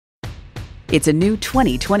It's a new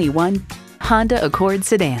 2021 Honda Accord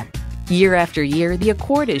sedan. Year after year, the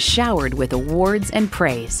Accord is showered with awards and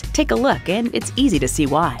praise. Take a look and it's easy to see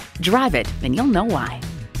why. Drive it and you'll know why.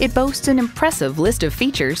 It boasts an impressive list of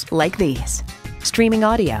features like these: streaming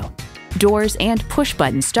audio, doors and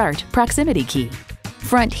push-button start proximity key,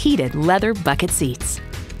 front heated leather bucket seats,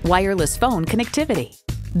 wireless phone connectivity,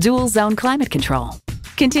 dual zone climate control,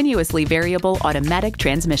 continuously variable automatic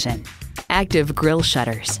transmission, active grille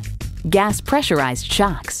shutters, gas pressurized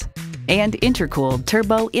shocks, and intercooled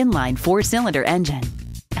turbo inline 4-cylinder engine.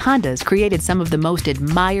 Honda's created some of the most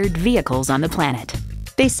admired vehicles on the planet.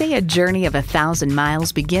 They say a journey of 1,000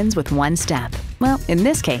 miles begins with one step. Well, in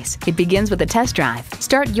this case, it begins with a test drive.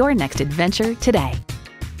 Start your next adventure today.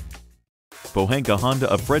 Pohanka Honda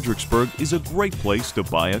of Fredericksburg is a great place to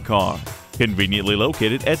buy a car. Conveniently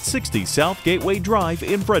located at 60 South Gateway Drive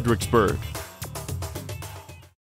in Fredericksburg.